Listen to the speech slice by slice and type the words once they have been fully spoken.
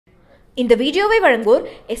இந்த வீடியோவை வழங்குவோர்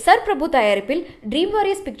SR பிரபு தயாரிப்பில் ட்ரீம்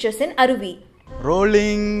வாரியர்ஸ் பிக்சர்ஸின் அருவி.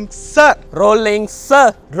 Rolling sir, rolling sir,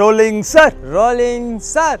 rolling sir, rolling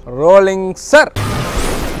sir, rolling sir,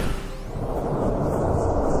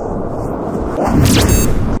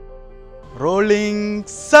 rolling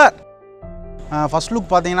sir. First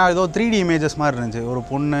look பார்த்தீங்கன்னா ஏதோ 3D இமேஜஸ் மாதிரி இருந்துச்சு. ஒரு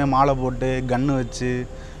பொண்ணு மாலை போட்டு கன்று வச்சு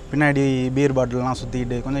பின்னாடி பீர் பாட்டில்லாம்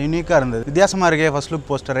சுற்றிக்கிட்டு கொஞ்சம் யூனிக்காக இருந்தது. வித்தியாசமாக இருக்கே ஃபர்ஸ்ட் லுக்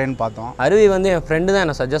போஸ்டரேன்னு பார்த்தோம். அருவி வந்து என் ஃப்ரெண்டு தான்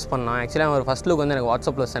எனக்கு சஜஸ்ட் பண்ணான். ஆக்சுவலாக அவர் ஃபர்ஸ்ட் லுக் வந்து எனக்கு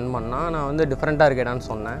வாட்ஸ்அப்பில் சென்ட் பண்ணான். நான் வந்து டிஃப்ரெண்ட்டாக இருக்கேடான்னு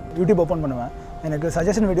சொன்னேன். யூடியூப் ஓப்பன் பண்ணுவேன், எனக்கு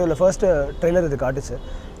சஜஷன் வீடியோவில் ஃபர்ஸ்ட் ட்ரெய்லர் இது காட்டுச்சு.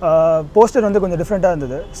 போஸ்டர் வந்து கொஞ்சம் டிஃப்ரெண்ட்டாக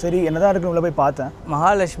இருந்தது. சரி என்னதான் இருக்குன்னு உள்ள போய் பார்த்தேன்.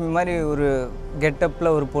 மகாலட்சுமி மாதிரி ஒரு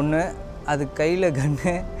கெட்டப்பில் ஒரு பொண்ணு, அது கையில்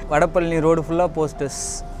கன்று, வடபழனி ரோடு ஃபுல்லாக போஸ்டர்ஸ்.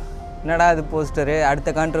 என்னடா அது போஸ்டரு, அடுத்த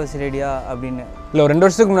கான்ட்ரவர்சி ரெடியா அப்படின்னு. இல்லை ஒரு 2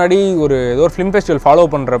 வருஷத்துக்கு முன்னாடி ஏதோ ஒரு ஃபிலிம் ஃபெஸ்டிவல் ஃபாலோ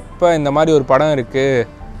பண்ணுறப்ப இந்த மாதிரி ஒரு படம் இருக்குது,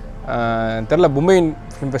 தெரில மும்பை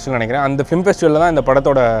ஃபிலிம் ஃபெஸ்டிவல் நினைக்கிறேன். அந்த ஃபிலிம் ஃபெஸ்டிவலில் தான் இந்த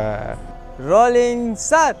படத்தோட ரோலிங்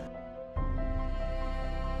சார்.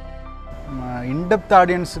 இன்டெப்த்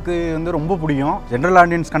ஆடியன்ஸுக்கு வந்து ரொம்ப பிடிக்கும். ஜென்ரல்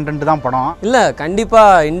ஆடியன்ஸ் கண்டென்ட் தான் படம். இல்லை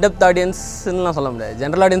கண்டிப்பாக இன்டெப்த் ஆடியன்ஸ்லாம் சொல்ல முடியாது,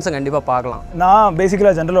 ஜென்ரல் ஆடியன்ஸை கண்டிப்பாக பார்க்கலாம். நான்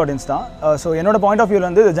பேசிக்கலாக ஜென்ரல் ஆடியன்ஸ் தான். ஸோ என்னோட பாயிண்ட் ஆஃப் வியூவில்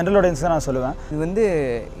வந்து ஜென்ரல் ஆடியன்ஸ் தான் நான் சொல்லுவேன். இது வந்து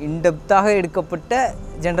இன்டெப்த்தாக எடுக்கப்பட்ட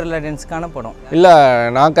ஜென்ரல் ஆடியன்ஸ்க்கான படம். இல்லை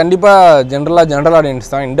நான் கண்டிப்பாக ஜென்ரல்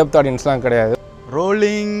ஆடியன்ஸ் தான், இன்டெப்த் ஆடியன்ஸ்லாம் கிடையாது.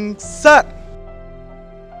 Rolling sir.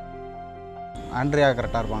 ஆண்ட்ரியா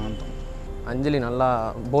கரெக்டாக இருப்பாங்கன்னு தோணும். அஞ்சலி நல்லா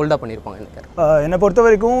போல்டாக பண்ணியிருப்பாங்க இந்த கேரக்டர். என்னை பொறுத்த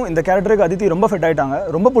வரைக்கும் இந்த கேரக்டருக்கு அதித்தி ரொம்ப ஃபிட் ஆகிட்டாங்க.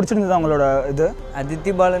 ரொம்ப பிடிச்சிருந்தது அவங்களோட இது.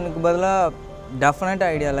 அதித்தி பாலனுக்கு பதிலாக டெஃபினட்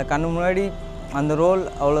ஐடியா இல்லை, கண்ணு முன்னாடி அந்த ரோல்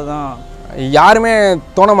அவ்வளோதான். யாருமே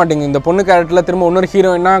தோண மாட்டேங்குது இந்த பொண்ணு கேரக்டரில் திரும்ப இன்னொரு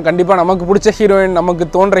ஹீரோயின்னா. கண்டிப்பாக நமக்கு பிடிச்ச ஹீரோயின்,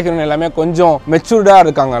 நமக்கு தோன்ற ஹீரோயின் எல்லாமே கொஞ்சம் மெச்சூர்டாக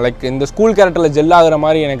இருக்காங்க. லைக் இந்த ஸ்கூல் கேரக்டரில் ஜெல் ஆகிற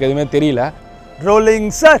மாதிரி எனக்கு எதுவுமே தெரியல.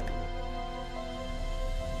 Rolling sir.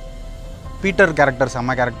 பீட்டர் கேரக்டர்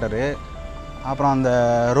செம்ம கேரக்டரு. அப்புறம் அந்த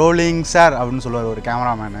ரோலிங் சார் அப்படின்னு சொல்லுவார் ஒரு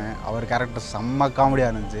கேமராமேனு, அவர் கேரக்டர் செம்ம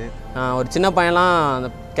காமெடியாக இருந்துச்சு. ஒரு சின்ன பையன்லாம் அந்த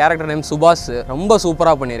கேரக்டர் நேம் சுபாஷ் ரொம்ப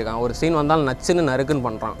சூப்பராக பண்ணியிருக்கான். ஒரு சீன் வந்தாலும் நச்சுன்னு நறுக்குன்னு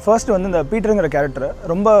பண்ணுறான். ஃபர்ஸ்ட் வந்து இந்த பீட்டருங்கிற கேரக்டர்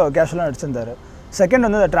ரொம்ப கேஷுவலாக நடிச்சிருந்தார். செகண்ட்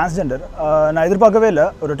வந்து இந்த டிரான்ஸ்ஜெண்டர், நான் எதிர்பார்க்கவே இல்லை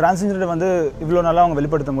ஒரு டிரான்ஸ்ஜெண்டர் வந்து இவ்வளோ நல்லா அவங்க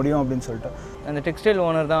வெளிப்படுத்த முடியும் அப்படின்னு சொல்லிட்டு. அந்த டெக்ஸ்டைல்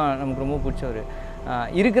ஓனர் தான் நமக்கு ரொம்ப பிடிச்சவர்.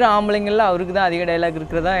 இருக்கிற ஆம்பளைங்களில் அவருக்கு தான் அதிக டைலாக்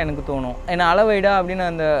இருக்கிறதா எனக்கு தோணும். ஏன்னா அளவைடா அப்படின்னு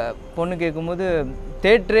அந்த பொண்ணு கேட்கும்போது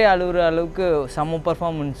தேட்டரே அழுகிற அளவுக்கு செம்ம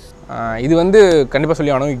பர்ஃபார்மன்ஸ். இது வந்து கண்டிப்பாக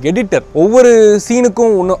சொல்லி ஆகணும். எடிட்டர் ஒவ்வொரு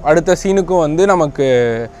சீனுக்கும் இன்னும் அடுத்த சீனுக்கும் வந்து நமக்கு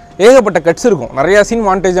ஏகப்பட்ட கட்ஸ் இருக்கும். நிறையா சீன்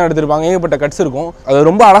மாண்டேஜாக எடுத்திருப்பாங்க, ஏகப்பட்ட கட்ஸ் இருக்கும். அது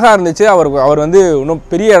ரொம்ப அழகாக இருந்துச்சு. அவர் வந்து இன்னும்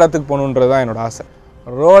பெரிய இடத்துக்கு போகணுன்றது தான் என்னோட ஆசை.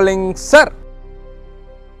 Rolling sir.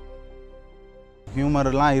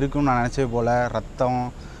 ஹியூமர்லாம் இருக்குன்னு நான் நினச்சே போல். ரத்தம்,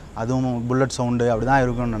 அதுவும் புல்லட் சவுண்டு அப்படி தான்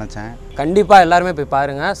இருக்கும்னு நினச்சேன். கண்டிப்பாக எல்லாருமே போய்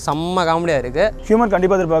பாருங்கள், செம்ம காமெடியாக இருக்குது. ஹியூமர்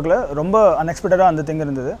கண்டிப்பாக எதிர்பார்க்கல, ரொம்ப அன்எக்ஸ்பெக்டடாக அந்த திங்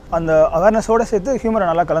இருந்தது. அந்த அவேர்னஸோடு சேர்த்து ஹியூமரை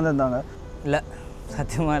நல்லா கலந்துருந்தாங்க. இல்லை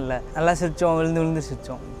சத்தியமாக இல்லை, நல்லா சிரித்தோம், விழுந்து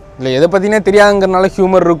சிரித்தோம். இல்லை எதை பற்றினே தெரியாதுங்கிறனால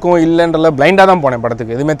ஹியூமர் இருக்கும் இல்லைன்றல பிளைண்டாக தான் போனேன்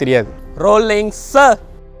படத்துக்கு, எதுவுமே தெரியாது. Rolling sir.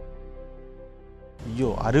 ஐயோ,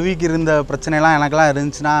 அருவிக்கு இருந்த பிரச்சனைலாம் எனக்கெல்லாம்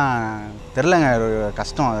இருந்துச்சுன்னா தெரிலங்க,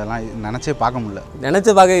 கஷ்டம். அதெல்லாம் நினச்சே பார்க்க முடியல,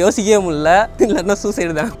 நினச்சி பார்க்க யோசிக்கவே முடியல. இல்லைன்னா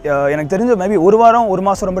சூசைடு தான். எனக்கு தெரிஞ்ச மேபி ஒரு வாரம் ஒரு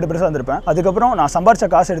மாதம் ரொம்ப டிப்ரெஸாக இருந்திருப்பேன். அதுக்கப்புறம் நான் சம்பாரிச்ச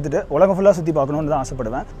காசு எடுத்துகிட்டு உலகம் ஃபுல்லாக சுற்றி பார்க்கணுன்னு தான்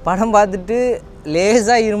ஆசைப்படுவேன். படம் பார்த்துட்டு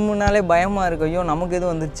லேஸாக இருமுனாலே பயமாக இருக்கு, ஐயோ நமக்கு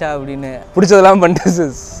எதுவும் வந்துச்சா அப்படின்னு. பிடிச்சதெல்லாம் பண்ணிட்டு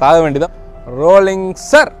சாக வேண்டியதான். Rolling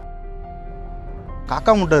sir.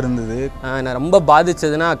 காக்கா முட்டை இருந்தது. நான் ரொம்ப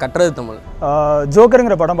பாதிச்சதுன்னா கட்டுறது தமிழ்.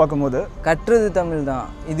 ஜோக்கருங்கிற படம் பார்க்கும்போது கட்டுறது தமிழ் தான்.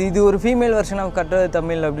 இது ஒரு ஃபீமேல் வெர்ஷன் ஆஃப் கட்டுறது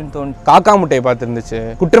தமிழ் அப்படின்னு தோணுச்சு. காக்கா முட்டையை பார்த்துருந்துச்சு,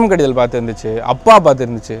 குற்றம் கடிதல் பார்த்துருந்துச்சு, அப்பா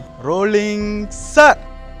பார்த்துருந்துச்சு. Rolling sir.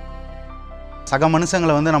 சக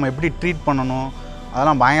மனுஷங்களை வந்து நம்ம எப்படி ட்ரீட் பண்ணணும்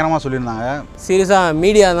அதெல்லாம் பயங்கரமாக சொல்லியிருந்தாங்க. சீரியஸாக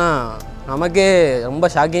மீடியா தான் நமக்கே ரொம்ப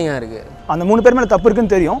ஷாக்கிங்காக இருக்குது. அந்த 3 பேர் மேலே தப்பு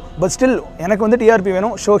இருக்குன்னு தெரியும். பட் ஸ்டில் எனக்கு வந்து டிஆர்பி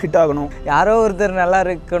வேணும், ஷோ ஹிட் ஆகணும், யாரோ ஒருத்தர் நல்லா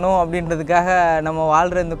இருக்கணும் அப்படின்றதுக்காக நம்ம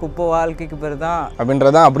வாழ்கிற இந்த குப்பை வாழ்க்கைக்கு பேர் தான்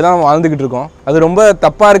அப்படின்றதான் அப்படி தான் நம்ம வாழ்ந்துக்கிட்டு இருக்கோம். அது ரொம்ப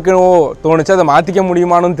தப்பாக இருக்கணும் தோணுச்சு, அதை மாற்றிக்க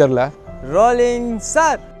முடியுமான்னு தெரில. Rolling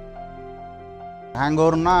sir. ஹேங்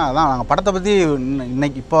ஓவர்னா அதான் நாங்கள் படத்தை பற்றி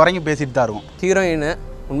இன்னைக்கு இப்போ வரைக்கும் பேசிட்டு தான் இருக்கோம். ஹீரோயின்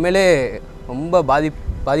உண்மையிலே ரொம்ப பாதிப்பு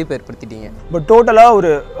ஏற்படுத்திட்டீங்க. பட் டோட்டலாக ஒரு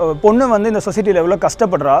பொண்ணு வந்து இந்த சொசைட்டியில் எவ்வளோ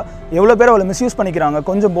கஷ்டப்படுறா, எவ்வளோ பேர் அவளை மிஸ்யூஸ் பண்ணிக்கிறாங்க,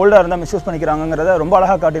 கொஞ்சம் போல்டாக இருந்தால் மிஸ்யூஸ் பண்ணிக்கிறாங்கிறத ரொம்ப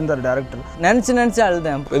அழகாக காட்டியிருந்தார் டேரக்டர். நினச்சி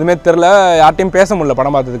அழுதேன். எதுவுமே தெரில, யார்ட்டையும் பேச முடியல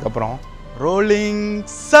படம் பார்த்ததுக்கப்புறம். Rolling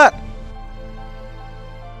sir.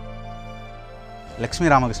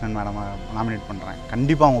 Lakshmi Ramakrishnan madam nominate பண்ணுறேன்,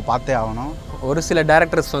 கண்டிப்பாக அவங்க பார்த்தே ஆகணும். ஒரு சில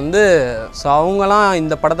டேரக்டர்ஸ் வந்து ஸோ அவங்களாம்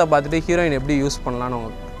இந்த படத்தை பார்த்துட்டு ஹீரோயின் எப்படி யூஸ் பண்ணலான்னு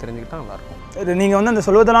அவங்க தெரிஞ்சுக்கிட்டால் நல்லாயிருக்கும். நீங்கள் வந்து அந்த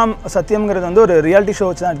சொல்வதெல்லாம் சத்தியம்ங்கிறது வந்து ஒரு ரியாலிட்டி ஷோ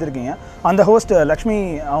வச்சு தான் எடுத்திருக்கீங்க. அந்த ஹோஸ்ட் லக்ஷ்மி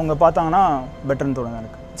அவங்க பார்த்தாங்கன்னா பெட்டர்னு தோணுது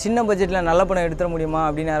எனக்கு. சின்ன பட்ஜெட்டில் நல்ல படம் எடுத்துட முடியுமா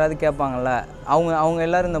அப்படின்னு யாராவது கேட்பாங்கல்ல, அவங்க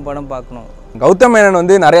எல்லோரும் இந்த படம் பார்க்கணும். கௌதம் மேனன்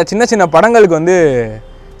வந்து நிறையா சின்ன சின்ன படங்களுக்கு வந்து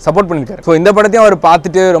சப்போர்ட் பண்ணியிருக்காரு. ஸோ இந்த படத்தையும் அவர்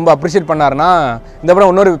பார்த்துட்டு ரொம்ப அப்ரிஷியேட் பண்ணாருன்னா இந்த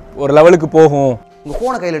படம் ஒரு லெவலுக்கு போகும். உங்கள்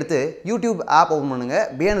ஃபோனை கையில் எடுத்து யூடியூப் ஆப் ஓப்பன் பண்ணுங்கள்,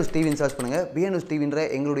 பிஎன்எஸ் டிவின்னு சர்ச் பண்ணுங்கள். பிஎன்எஸ் டிவின்ற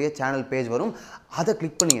எங்களுடைய சேனல் பேஜ் வரும். அதை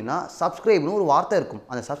கிளிக் பண்ணிங்கன்னா சப்ஸ்கிரைப்னு ஒரு வார்த்தை இருக்கும்.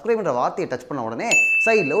 அந்த சப்ஸ்கிரைப்ன்ற வார்த்தையை டச் பண்ண உடனே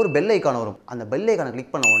சைடில் ஒரு பெல் ஐக்கான் வரும். அந்த பெல் ஐக்கானை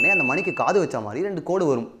கிளிக் பண்ண உடனே அந்த மணிக்கு காது வச்ச மாதிரி 2 கோடு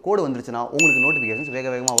வரும். கோடு வந்துருச்சுன்னா உங்களுக்கு நோட்டிஃபிகேஷன்ஸ் வேக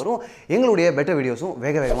வேகமாக வரும். எங்களுடைய பெட்டர் வீடியோஸும்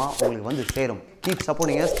வேக வேகமாக உங்களுக்கு வந்து சேரும். Keep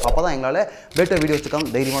supporting us. அப்போ தான் எங்களால் பெட்டர் வீடியோஸ் டு கம்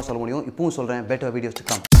தைரியமாக சொல்ல முடியும். இப்பவும் சொல்கிறேன், பெட்டர் வீடியோஸ் டு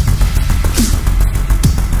கம்.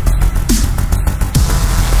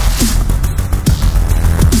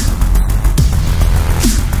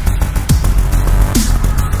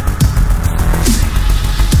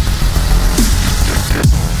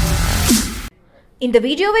 இந்த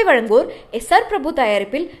வீடியோவை வழங்குவோர் SR பிரபு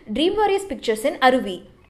தயாரிப்பில் ட்ரீம் வாரியர்ஸ் பிக்சர்ஸின் அருவி.